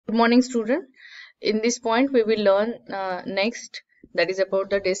Good morning, student. In this point, we will learn next, that is about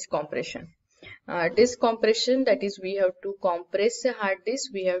the disk compression. Disk compression, that is, we have to compress a hard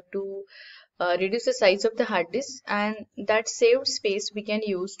disk, we have to reduce the size of the hard disk, and that saved space we can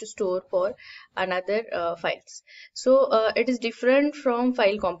use to store for another files. So it is different from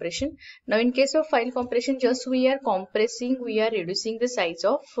file compression. Now, in case of file compression, just we are compressing, we are reducing the size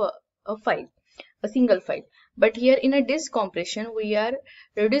of a file, a single file. But here in a disk compression, we are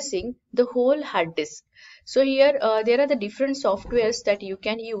reducing the whole hard disk. So here there are the different softwares that you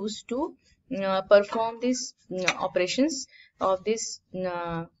can use to perform these operations of this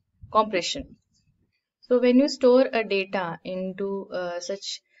compression. So when you store a data into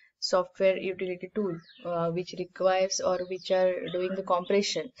such software utility tool which requires or which are doing the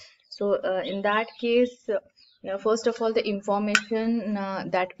compression, so in that case, first of all, the information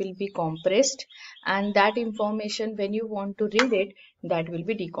that will be compressed, and that information, when you want to read it, that will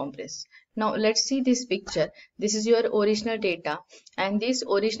be decompressed. Now let's see this picture. This is your original data, and this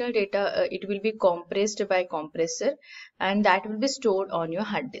original data it will be compressed by compressor, and that will be stored on your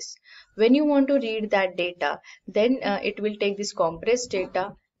hard disk. When you want to read that data, then it will take this compressed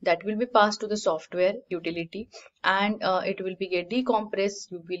data, that will be passed to the software utility, and it will be get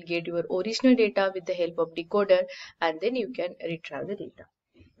decompressed. You will get your original data with the help of decoder, and then you can retrieve the data.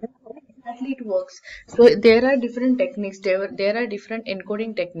 How exactly it works? So there are different techniques, there are different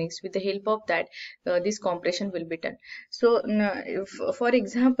encoding techniques. With the help of that, this compression will be done. So if, for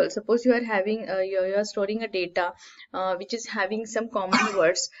example, suppose you are having you are storing a data which is having some common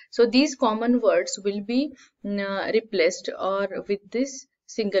words. So these common words will be replaced or with this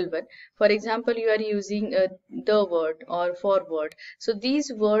single word. For example, you are using the word or forward. So these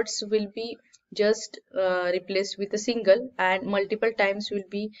words will be just replaced with a single, and multiple times will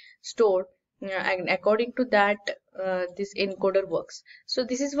be stored, and according to that this encoder works. So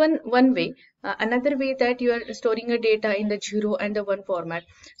this is one way. Another way, that you are storing a data in the 0 and the 1 format.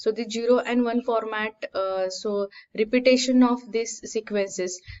 So the 0 and 1 format, so repetition of these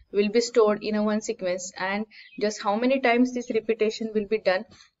sequences will be stored in a one sequence, and just how many times this repetition will be done,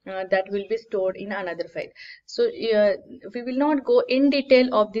 that will be stored in another file. So we will not go in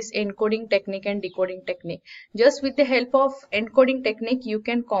detail of this encoding technique and decoding technique. Just with the help of encoding technique, you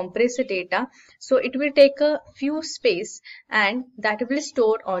can compress the data, so it will take a few space, and that will be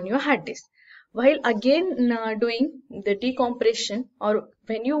stored on your hard disk. While again doing the decompression, or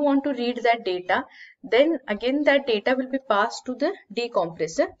when you want to read that data, then again that data will be passed to the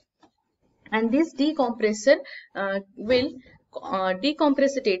decompressor, and this decompressor will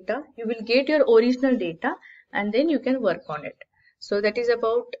decompress the data. You will get your original data, and then you can work on it. So that is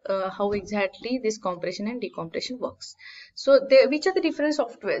about how exactly this compression and decompression works. So which are the different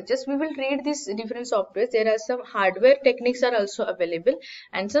softwares? Just we will read these different softwares. There are some hardware techniques are also available,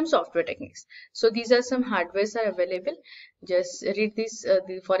 and some software techniques. So these are some hardwares are available. Just read this.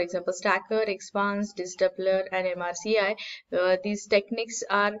 For example, Stacker, Expanse, Disdoubler, and MRCI. These techniques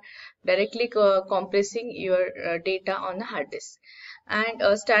are directly compressing your data on the hard disk. And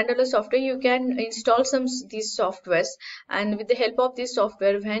standalone software, you can install some these softwares, and with the help of this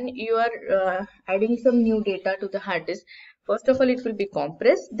software, when you are adding some new data to the hard disk, first of all it will be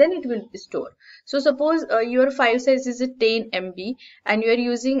compressed, then it will be stored. So suppose your file size is a 10 MB, and you are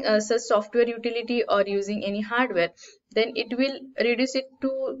using such software utility or using any hardware, then it will reduce it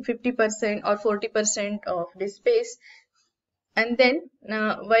to 50% or 40% of the space, and then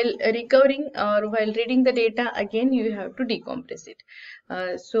while recovering or while reading the data, again you have to decompress it.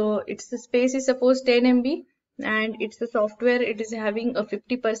 So its the space is suppose 10 MB, and it's the software, it is having a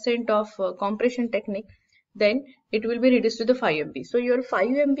 50% of compression technique, then it will be reduced to the 5 MB. So your 5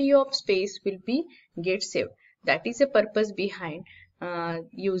 MB of space will be get saved. That is the purpose behind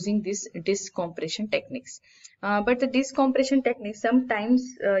using this disk compression techniques. But the disk compression technique, sometimes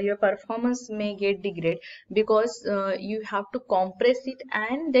your performance may get degraded, because you have to compress it,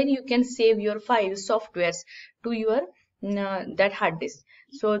 and then you can save your files softwares to your that hard disk.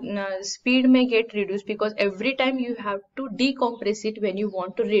 So speed may get reduced, because every time you have to decompress it when you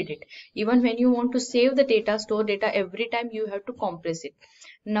want to read it. Even when you want to save the data, store data, every time you have to compress it.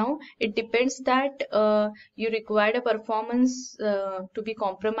 Now it depends that you require a performance to be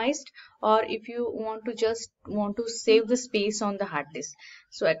compromised, or if you want to just want to save the space on the hard disk.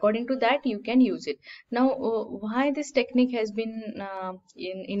 So according to that, you can use it. Now why this technique has been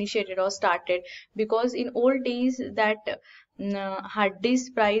initiated or started? Because in old days that hard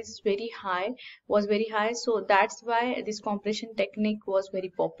disk price was very high, so that's why this compression technique was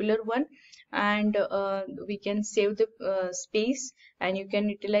very popular one, and we can save the space, and you can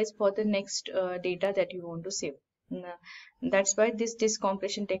utilize for the next data that you want to save. That's why this disk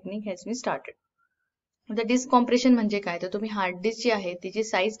compression technique has been started. आता disc compression म्हणजे काय, तर तुम्ही hard disk जी आहे तिची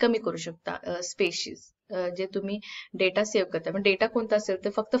size कमी करू शकता, स्पेसिस जे तुम्ही डेटा सेव्ह करता. पण डेटा कोणता असेल तर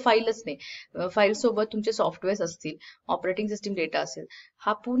फक्त फाईलच नाही, फाईल सोबत तुमचे सॉफ्टवेअर्स असतील, ऑपरेटिंग सिस्टीम डेटा असेल,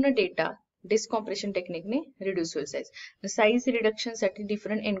 हा पूर्ण डेटा डिस्क कॉम्प्रेशन टेक्निकने रिड्यूस होईल. साईज रिडक्शनसाठी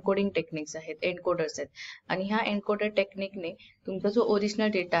डिफरंट एन्कोडिंग टेक्निक्स आहेत, एन्कोडर्स आहेत, आणि ह्या एन्कोडर टेक्निकने तुमचा जो ओरिजिनल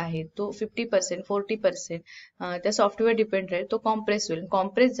डेटा आहे तो 50% 40% त्या सॉफ्टवेअर डिपेंड राहील, तो कॉम्प्रेस होईल.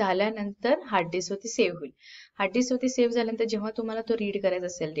 कॉम्प्रेस झाल्यानंतर हार्ड डिस्कवरती सेव्ह होईल. हार्ड डिस्कवरती सेव्ह झाल्यानंतर जेव्हा तुम्हाला तो रीड करायचा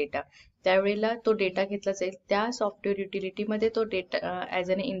असेल डेटा, त्यावेळेला तो डेटा घेतला जाईल, त्या सॉफ्टवेअर युटिलिटीमध्ये तो डेटा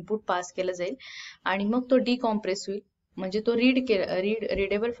ॲज अन इनपुट पास केला जाईल आणि मग तो डिकॉम्प्रेस होईल, म्हणजे तो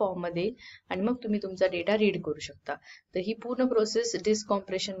रीडेबल फॉर्म मध्ये येईल आणि मग तुम्ही तुमचा डेटा रीड करू शकता. तर ही पूर्ण प्रोसेस डिस्क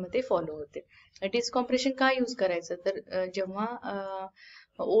कॉम्प्रेशन मध्ये फॉलो होते. डिस्क कॉम्प्रेशन का यूज करायचं, तर जेव्हा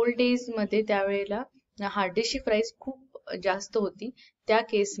ओल्ड डेज मध्ये त्यावेळेला हार्ड डिस्कची प्राइस खूप जास्त होती, त्या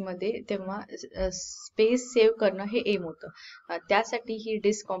केसमध्ये तेव्हा स्पेस सेव्ह करणं हे एम होतं. त्यासाठी ही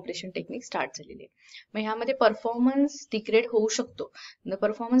डिस्क कॉम्प्रेशन टेक्निक स्टार्ट झालेली आहे. मग ह्यामध्ये परफॉर्मन्स डिग्रेड होऊ शकतो.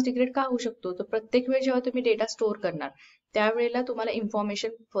 परफॉर्मन्स डिग्रेड का होऊ शकतो, तर प्रत्येक वेळी जेव्हा तुम्ही डेटा स्टोअर करणार त्यावेळेला तुम्हाला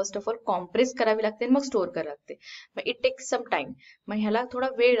information first of all compress करावी लागते आणि मग स्टोअर करावी लागते. मग इट टेक्स सम टाइम. मग ह्याला थोडा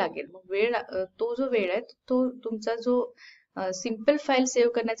वेळ लागेल. मग तो जो वेळ आहे तो तुमचा जो सिंपल फाईल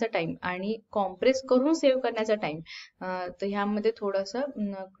सेव्ह करण्याचा टाइम आणि कॉम्प्रेस करून सेव्ह करण्याचा टाइम, तर ह्यामध्ये थोडासा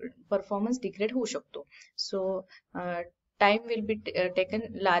परफॉर्मन्स डिग्रेड होऊ शकतो. सो time will be taken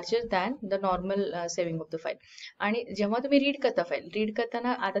larger than the normal saving of the file. आणि जेव्हा तुम्ही रीड करता फाईल, रीड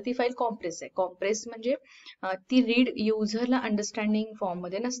करताना आता ती फाईल कॉम्प्रेस आहे. कॉम्प्रेस म्हणजे ती रीड युजरला अंडरस्टँडिंग फॉर्म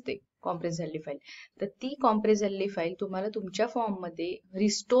मध्ये नसते कॉम्प्रेस झालेली फाईल. तर ती कॉम्प्रेस झालेली फाईल तुम्हाला तुमच्या फॉर्म मध्ये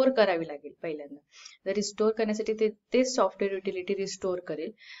रिस्टोअर करावी लागेल पहिल्यांदा. तर रिस्टोअर करण्यासाठी तेच सॉफ्टवेअर युटिलिटी रिस्टोअर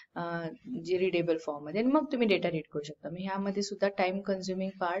करेल जी रीडेबल फॉर्म मध्ये, आणि मग तुम्ही डेटा रीड करू शकता. मग ह्यामध्ये सुद्धा टाइम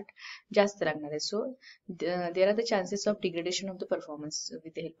कन्झ्युमिंग पार्ट जास्त लागणार आहे. सो there are the chances of degradation of the performance with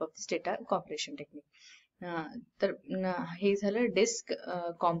the help of this data compression technique. तर हे झालं डिस्क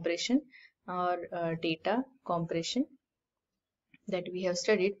कॉम्प्रेशन और data compression that we have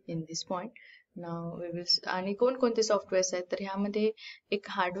studied in this point. Now we will आणि कोणकोणते softwares आहेत, तर ह्यामध्ये एक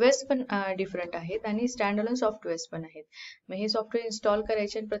हार्डवेअर्स पण डिफरंट आहेत आणि स्टँड अलोन सॉफ्टवेअर्स पण आहेत. मग हे सॉफ्टवेअर इन्स्टॉल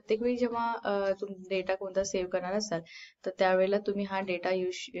करायचे आणि प्रत्येक वेळी जेव्हा तुम्ही डेटा कोणता सेव्ह करणार असाल तर त्यावेळेला तुम्ही हा data you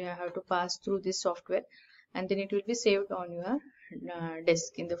have to pass through this software and then it will be saved on your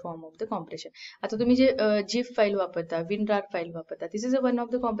disk in the form of the compression. आता तुम्ही जे zip फाईल वापरता, WinRAR फाईल वापरता, this is a one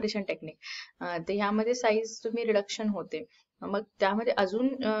of the compression technique. तर ह्यामध्ये size तुम्ही reduction होते. मग त्यामध्ये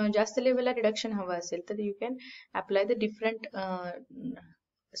अजून जास्त लेवलला रिडक्शन हवं असेल तर you can apply the different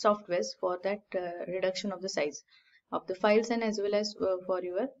softwares for that reduction of the size of the files and as well as for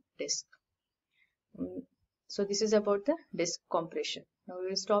your disk. So this is about the disk compression. Now we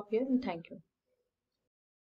will stop here and thank you.